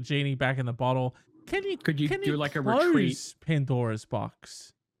the genie back in the bottle? Could you do like a retreat? Pandora's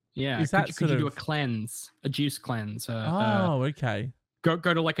box? Yeah. Could you do a cleanse, a juice cleanse? Okay. Go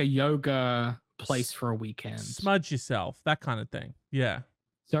to like a yoga place for a weekend. Smudge yourself, that kind of thing. Yeah.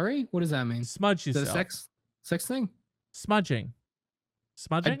 Sorry, what does that mean? Smudge yourself. Is that a sex thing? Smudging.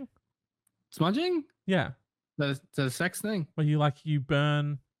 Smudging? Yeah. That's a sex thing. Well, you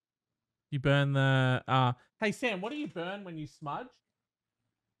burn the hey Sam, what do you burn when you smudge?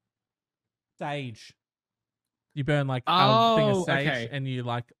 Sage. You burn like a thing of Oh, sage, okay. and you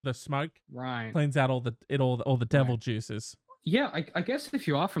like the smoke Right. cleans out all the devil juices. Yeah, I guess if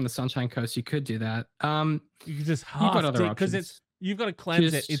you are from the Sunshine Coast, you could do that. You can just You've got half other because options. you've got to cleanse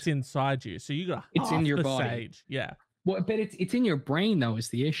it. Just- It's inside you, so you got It's in half your the body. sage. Yeah. Well, but it's in your brain though is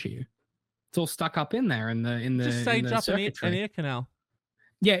the issue. It's all stuck up in there in the Just sage up an circuitry. ear canal.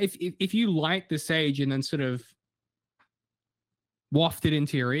 Yeah, if you light the sage and then sort of waft it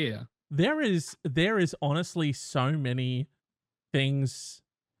into your ear. There is honestly so many things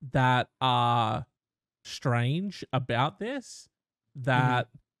that are strange about this that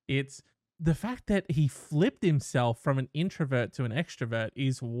it's the fact that he flipped himself from an introvert to an extrovert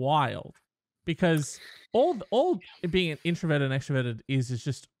is wild, because all being an introvert and extroverted is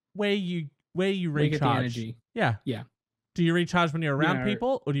just where you recharge. Get the energy. Yeah. Do you recharge when you're around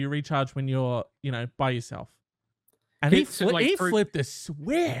people, or do you recharge when you're by yourself? And he flipped the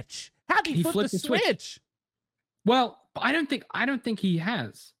switch. How did he flip the switch? Well, I don't think he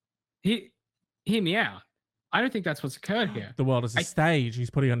has. Hear me out. I don't think that's what's occurred here. The world is a stage. He's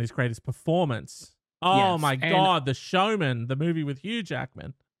putting on his greatest performance. Oh my God, The Showman, the movie with Hugh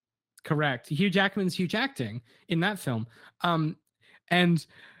Jackman. Correct. Hugh Jackman's huge acting in that film. And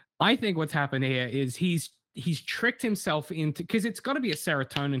I think what's happened here is he's tricked himself into, because it's got to be a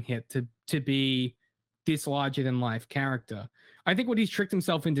serotonin hit to be this larger than life character. I think what he's tricked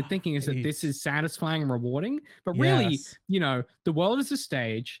himself into thinking is that this is satisfying and rewarding, but really, the world is a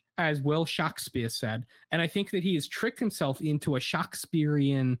stage, as Will Shakespeare said, and I think that he has tricked himself into a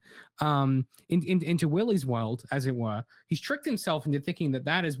Shakespearean, into Willie's world, as it were. He's tricked himself into thinking that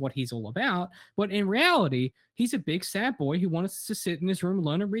that is what he's all about, but in reality, he's a big sad boy who wants to sit in his room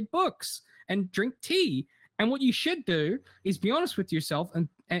alone and read books and drink tea. And what you should do is be honest with yourself,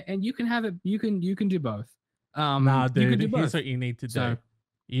 and you can have it. You can do both. Nah, dude. Here's what you need to do. So,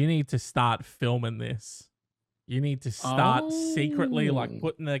 you need to start filming this. You need to start secretly, like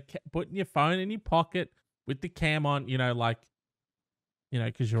putting your phone in your pocket with the cam on. Because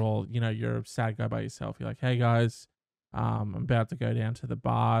you're all, you're a sad guy by yourself. You're like, hey guys, I'm about to go down to the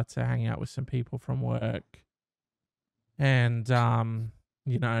bar to hang out with some people from work, and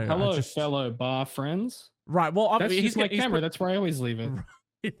hello, fellow bar friends. Right. Well, he's my camera. That's where I always leave it.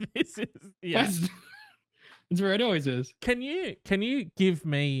 This is That's where it always is. Can you give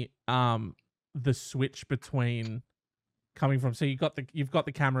me the switch between coming from, so you've got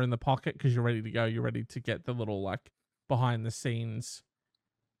the camera in the pocket because you're ready to go, you're ready to get the little like behind the scenes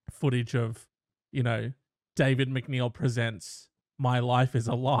footage of David McNeil presents My Life is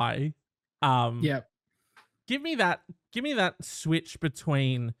a Lie. Give me that switch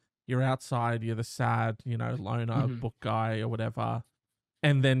between you're outside, you're the sad, loner book guy or whatever,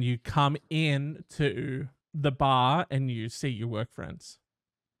 and then you come in to the bar and you see your work friends.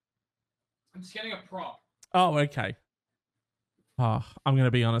 I'm just getting a prop. Oh, okay. Oh, I'm going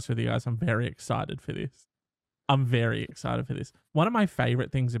to be honest with you guys. I'm very excited for this. One of my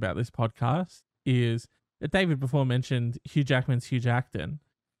favorite things about this podcast is that David before mentioned Hugh Jackman's Hugh Jackman.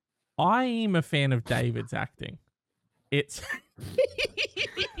 I'm a fan of David's acting. It's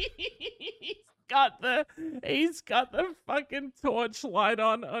he's got the fucking torchlight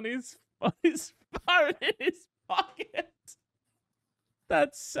on his phone in his pocket.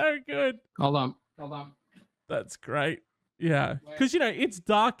 That's so good. Hold on. That's great. Yeah. Because, it's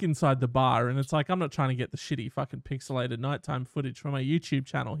dark inside the bar, and it's like, I'm not trying to get the shitty fucking pixelated nighttime footage from my YouTube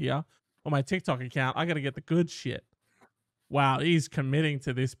channel here or my TikTok account. I got to get the good shit. Wow, he's committing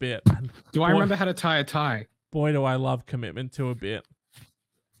to this bit. I remember how to tie a tie? Boy, do I love commitment to a bit.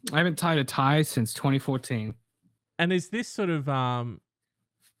 I haven't tied a tie since 2014. And is this sort of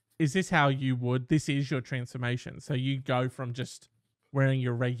is this how you would? This is your transformation. So you go from just wearing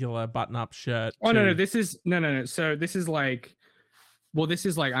your regular button-up shirt. Oh no! This is no. So this is like,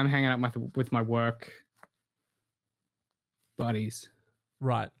 I'm hanging out with my work buddies.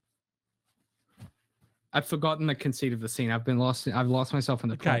 Right. I've forgotten the conceit of the scene. I've lost myself in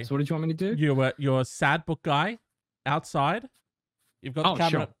the plot. So what did you want me to do? You're a sad book guy outside. You've got the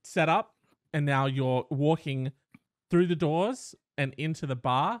cabinet set up, and now you're walking through the doors and into the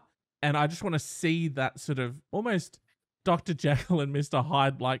bar. And I just want to see that sort of almost Dr. Jekyll and Mr.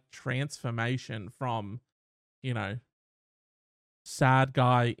 Hyde like transformation from, sad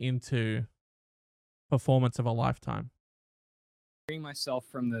guy into performance of a lifetime. Freeing myself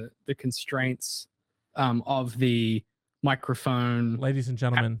from the constraints of the microphone. Ladies and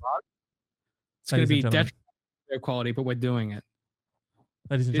gentlemen. It's going to be detrimental quality, but we're doing it.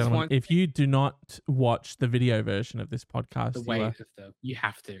 Ladies and gentlemen, if you do not watch the video version of this podcast, you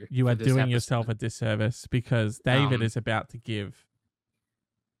have to. You are doing yourself a disservice, because David is about to give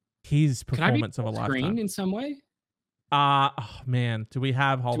his Can I be performance of a full screen lifetime. in some way? Oh man, do we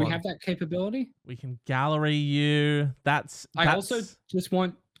have? Hold Do we on. have that capability? We can gallery you. I also just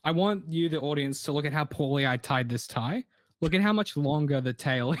want you, the audience, to look at how poorly I tied this tie. Look at how much longer the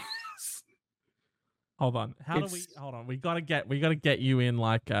tail is. Hold on. Hold on. We gotta get you in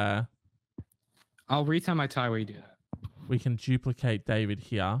like I'll retie my tie while you do that. We can duplicate David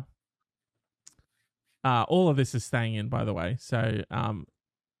here. All of this is staying in, by the way. So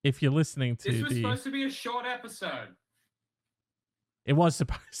if you're listening to this was supposed to be a short episode. It was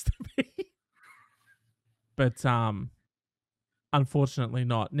supposed to be. But unfortunately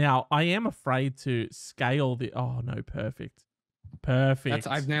not. Now, I am afraid to scale the... Oh, no, perfect. Perfect.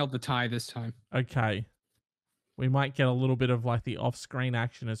 I've nailed the tie this time. Okay. We might get a little bit of like the off-screen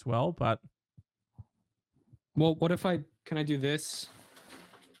action as well, but... Well, what if can I do this?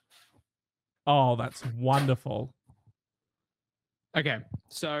 Oh, that's wonderful. Okay.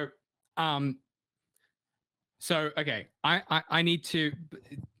 So, okay. I need to...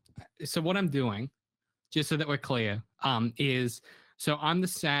 So what I'm doing, just so that we're clear, is... So I'm the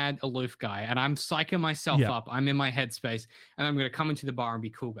sad, aloof guy, and I'm psyching myself up. I'm in my headspace, and I'm going to come into the bar and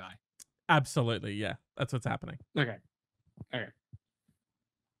be cool guy. Absolutely, yeah. That's what's happening. Okay.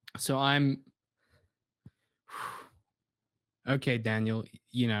 So I'm... Okay, Daniel,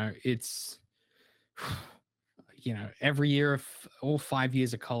 it's... every year of all 5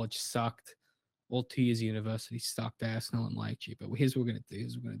 years of college sucked. All 2 years of university sucked ass. No one liked you. But here's what we're gonna do.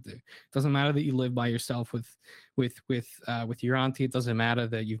 It doesn't matter that you live by yourself with your auntie. It doesn't matter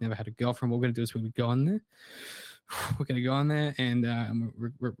that you've never had a girlfriend. What we're gonna do is we're gonna go in there. We're gonna go in there, and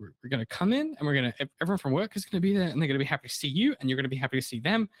we're gonna come in, and everyone from work is gonna be there, and they're gonna be happy to see you, and you're gonna be happy to see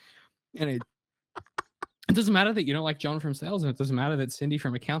them. And it doesn't matter that you don't like John from sales, and it doesn't matter that Cindy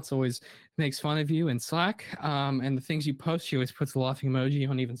from accounts always makes fun of you in Slack. And the things you post, she always puts the laughing emoji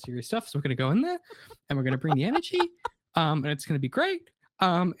on even serious stuff. So we're going to go in there, and we're going to bring the energy, and it's going to be great.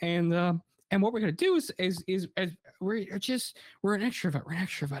 And what we're going to do is we're an extrovert. We're an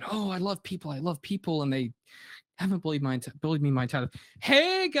extrovert. Oh, I love people, and they haven't bullied me my entire life.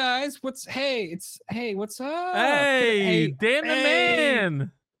 Hey guys, what's up? Hey, Dan the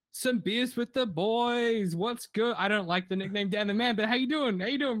Man. Some beers with the boys. What's good? I don't like the nickname Dan the Man, but how you doing?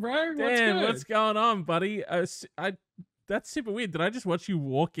 Bro? What's going on, buddy? That's super weird. Did I just watch you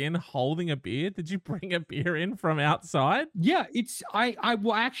walk in holding a beer? Did you bring a beer in from outside? Yeah,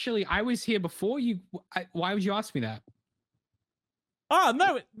 well, actually, I was here before you. Why would you ask me that? Oh,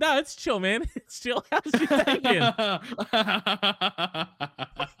 no, it's chill, man. It's chill. How's your day been?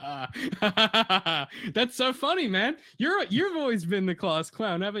 That's so funny, man. You've always been the class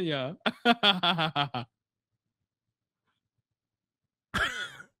clown, haven't you?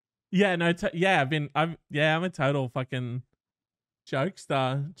 Yeah, no, I'm a total fucking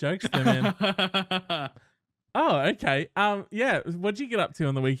jokester, man. Oh, okay. Yeah, what'd you get up to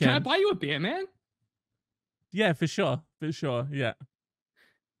on the weekend? Can I buy you a beer, man? Yeah, for sure. Yeah.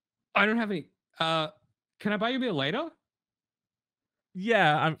 I don't have any. Can I buy you a beer later?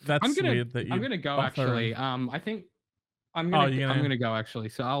 Yeah, that's weird that you. I'm gonna go actually. I think I'm gonna go actually.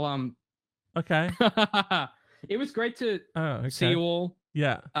 So I'll Okay. It was great to see you all.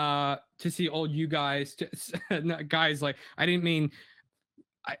 Yeah. To see all you guys. Guys, like I didn't mean.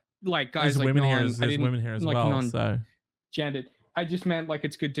 Guys there's like women here. There's women here as well. So gendered. I just meant like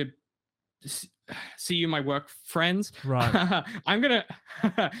it's good to see you, my work friends. Right. I'm gonna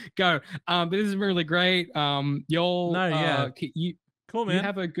go. But this is really great. Y'all. No, yeah. Cool, man. You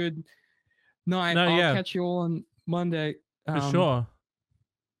have a good night. I'll catch you all on Monday. For sure.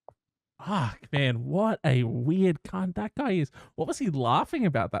 Fuck, man, what a weird cunt that guy is. What was he laughing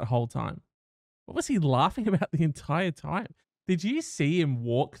about that whole time? What was he laughing about the entire time? Did you see him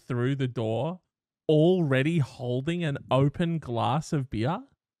walk through the door already holding an open glass of beer?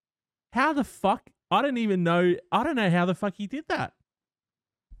 How the fuck? I don't know how the fuck he did that.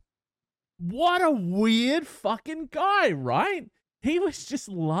 What a weird fucking guy, right? He was just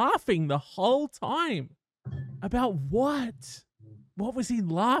laughing the whole time. About what? What was he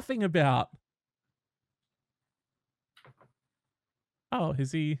laughing about? Oh,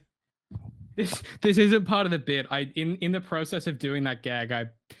 is he? This isn't part of the bit. In the process of doing that gag, I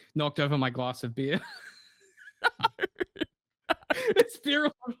knocked over my glass of beer. It's beer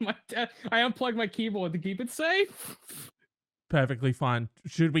all over my desk. I unplugged my keyboard to keep it safe. Perfectly fine.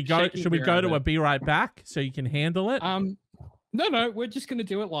 Should we go to a Be Right Back so you can handle it? No, we're just gonna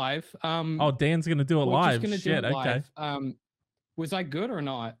do it live. Dan's gonna do it live. Shit, okay. Live. Was I good or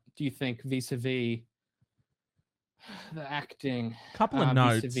not? Do you think vis-a-vis the acting? Couple of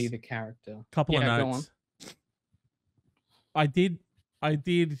notes. Vis-a-vis the character. Couple of notes. I did I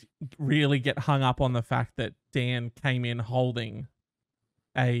did really get hung up on the fact that Dan came in holding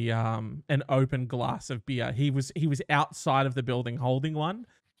an open glass of beer. He was outside of the building holding one,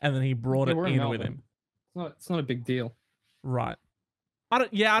 and then he brought it in with him. It's not a big deal. Right.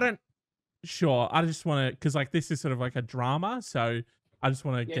 Sure. I just want to, because like this is sort of like a drama, so I just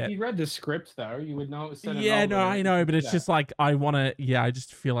want to get. If you read the script though, you would know it was set in Yeah, no, I know, but it's just like I want to. Yeah, I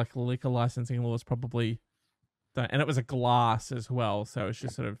just feel like liquor licensing laws probably don't, and it was a glass as well, so it's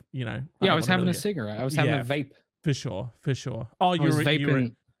just sort of Yeah, I was having a cigarette. I was having a vape. For sure. Oh, you were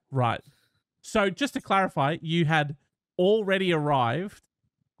vaping. Right. So just to clarify, you had already arrived,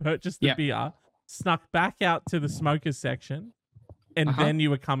 purchased the beer, snuck back out to the smokers section, and then you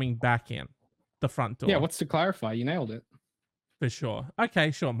were coming back in the front door. Yeah, what's to clarify? You nailed it. For sure.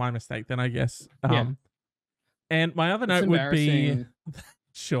 Okay, sure. My mistake then, I guess. And my other note would be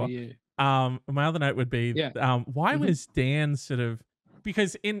sure. My other note would be why was Dan sort of,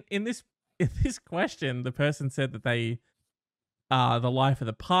 because in this question, the person said that they are the life of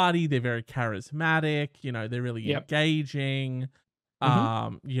the party, they're very charismatic, they're really engaging.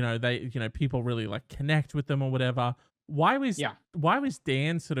 People really like connect with them or whatever. Why was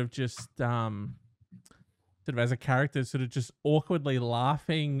Dan sort of just sort of as a character sort of just awkwardly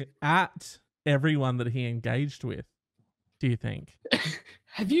laughing at everyone that he engaged with, do you think?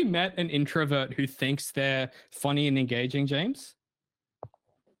 Have you met an introvert who thinks they're funny and engaging, James?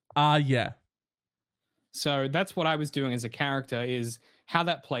 Yeah. So that's what I was doing as a character, is how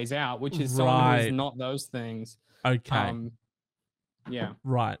that plays out, which is someone who's not those things. Okay. Yeah.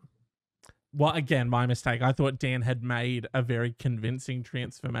 Right. Well, again, my mistake. I thought Dan had made a very convincing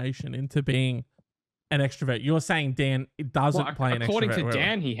transformation into being an extrovert. You're saying Dan doesn't play an extrovert. According to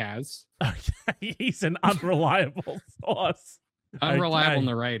Dan, he has. Okay, he's an unreliable source. Unreliable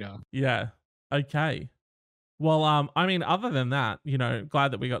narrator. Yeah. Okay. Well, I mean, other than that,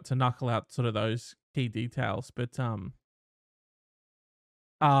 glad that we got to knuckle out sort of those key details. But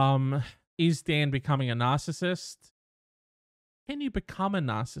is Dan becoming a narcissist? Can you become a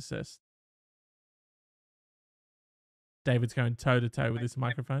narcissist? David's going toe to toe with this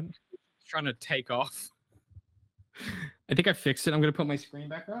microphone. Trying to take off. I think I fixed it. I'm going to put my screen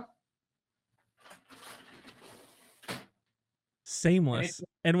back up. Seamless.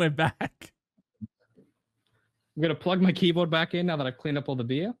 And we're back. I'm going to plug my keyboard back in now that I've cleaned up all the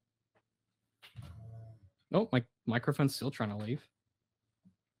beer. Oh, my microphone's still trying to leave.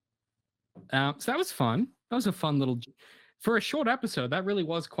 So that was fun. That was a fun little... For a short episode, that really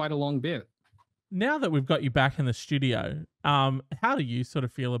was quite a long bit. Now that we've got you back in the studio, how do you sort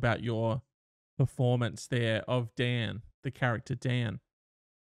of feel about your performance there of Dan, the character Dan?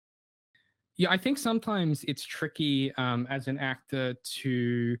 Yeah, I think sometimes it's tricky as an actor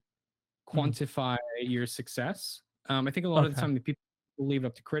to quantify your success. I think a lot of the time the people leave it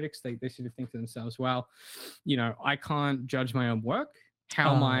up to critics. They sort of think to themselves, well, I can't judge my own work.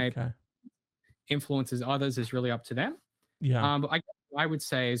 How my influences others is really up to them. Yeah. But I would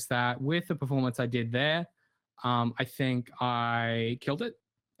say is that with the performance I did there, I think I killed it.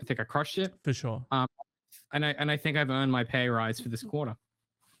 I think I crushed it. For sure. And I think I've earned my pay rise for this quarter.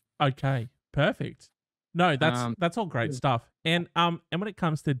 Okay. Perfect. No, that's all great stuff. And when it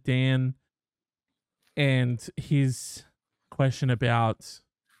comes to Dan and his question about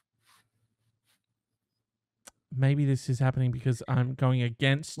maybe this is happening because I'm going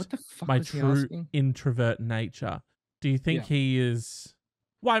against my true introvert nature. Do you think he is...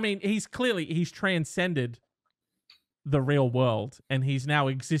 Well, I mean, he's transcended the real world and he's now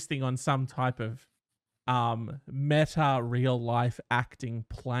existing on some type of meta real life acting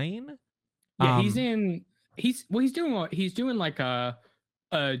plane. Yeah, he's doing like a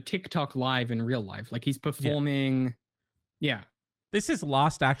TikTok live in real life. Like he's performing. Yeah. This is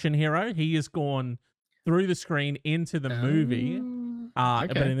Last Action Hero. He has gone through the screen into the movie.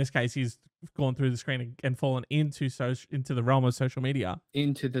 But in this case, he's gone through the screen and fallen into the realm of social media.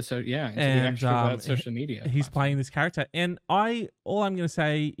 Into the extrovert social media. He's playing this character. And all I'm going to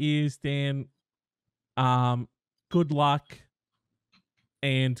say is, Dan, good luck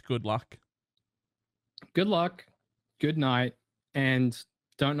and good luck. Good luck, good night, and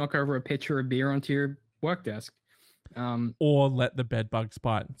don't knock over a pitcher of beer onto your work desk. Or let the bed bugs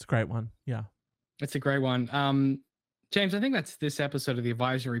bite. It's a great one. Yeah. It's a great one. James, I think that's this episode of The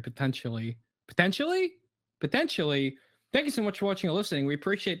Advisory, potentially. Thank you so much for watching or listening. We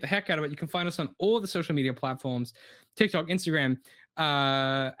appreciate the heck out of it. You can find us on all the social media platforms, TikTok, Instagram,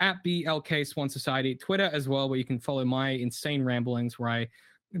 at BLK Swan Society, Twitter as well, where you can follow my insane ramblings where I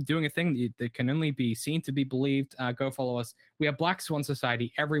doing a thing that can only be seen to be believed. Go follow us. We have Black Swan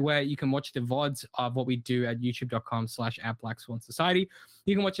Society everywhere. You can watch the VODs of what we do at youtube.com/@BlackSwanSociety.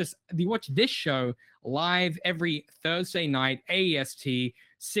 You can watch this show live every Thursday night, AEST,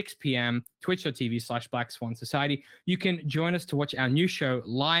 6 p.m., twitch.tv/Black Swan Society. You can join us to watch our new show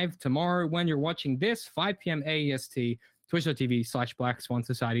live tomorrow when you're watching this, 5 p.m. AEST, twitch.tv/Black Swan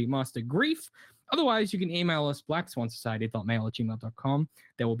Society, Master Grief. Otherwise, you can email us, blackswansociety.mail@gmail.com.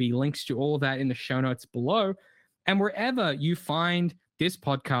 There will be links to all of that in the show notes below. And wherever you find this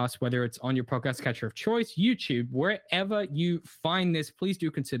podcast, whether it's on your podcast catcher of choice, YouTube, wherever you find this, please do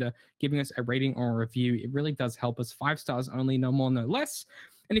consider giving us a rating or a review. It really does help us. 5 stars only, no more, no less.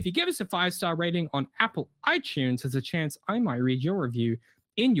 And if you give us a 5-star rating on Apple iTunes, there's a chance I might read your review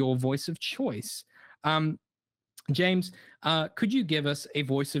in your voice of choice. James, could you give us a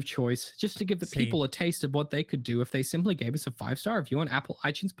voice of choice just to give the people a taste of what they could do if they simply gave us a 5-star review on Apple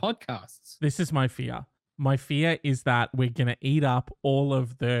iTunes podcasts? This is my fear. My fear is that we're going to eat up all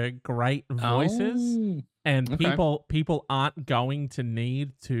of the great voices and people aren't going to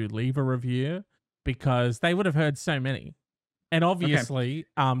need to leave a review because they would have heard so many. And obviously,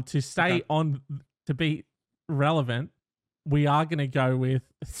 to stay on, to be relevant, we are going to go with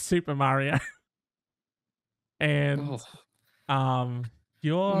Super Mario. And let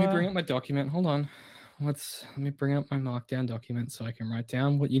me bring up my document. Hold on. Let me bring up my markdown document so I can write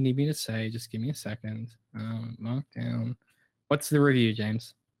down what you need me to say. Just give me a second. Markdown. What's the review,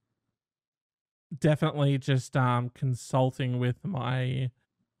 James? Definitely just consulting with my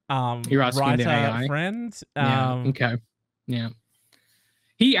You're asking writer the AI friend. Okay. Yeah.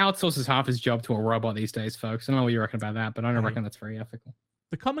 He outsources half his job to a robot these days, folks. I don't know what you reckon about that, but I don't reckon that's very ethical.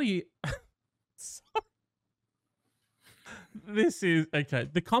 The comedy This is okay.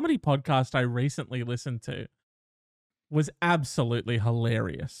 The comedy podcast I recently listened to was absolutely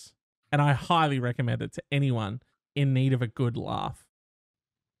hilarious, and I highly recommend it to anyone in need of a good laugh.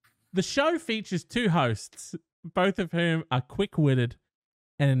 The show features 2 hosts, both of whom are quick-witted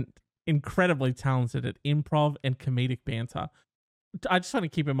and incredibly talented at improv and comedic banter. I just want to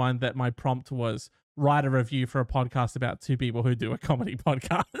keep in mind that my prompt was write a review for a podcast about 2 people who do a comedy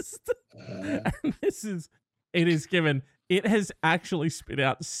podcast. And it has actually spit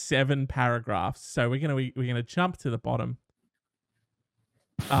out 7 paragraphs. So we're gonna jump to the bottom.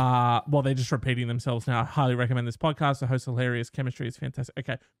 Well, they're just repeating themselves now. I highly recommend this podcast. The host's hilarious, chemistry is fantastic.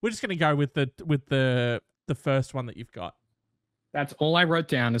 Okay, we're just gonna go with the first one that you've got. That's all I wrote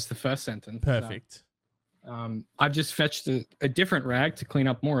down is the first sentence. Perfect. So, I've just fetched a different rag to clean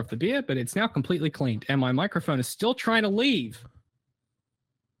up more of the beer, but it's now completely cleaned, and my microphone is still trying to leave. I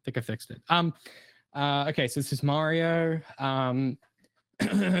think I fixed it. Okay, so this is Mario.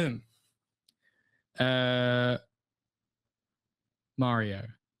 Mario.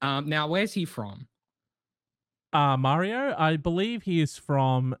 Now, where's he from? Mario, I believe he is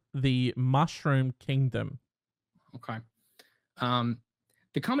from the Mushroom Kingdom. Okay.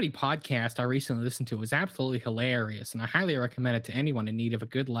 The comedy podcast I recently listened to was absolutely hilarious, and I highly recommend it to anyone in need of a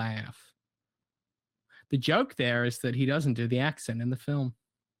good laugh. The joke there is that he doesn't do the accent in the film.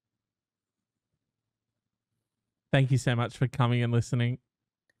 Thank you so much for coming and listening.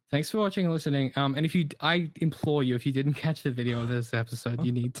 Thanks for watching and listening. And I implore you, if you didn't catch the video of this episode,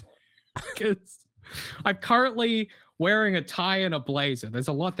 you need to, because I'm currently wearing a tie and a blazer. There's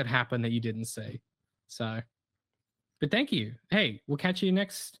a lot that happened that you didn't see. So, but thank you. Hey, we'll catch you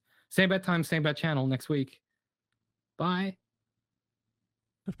next, same bad time, same bad channel next week. Bye.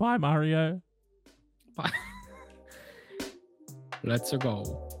 Goodbye, Mario. Bye. Let's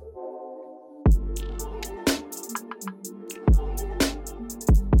go.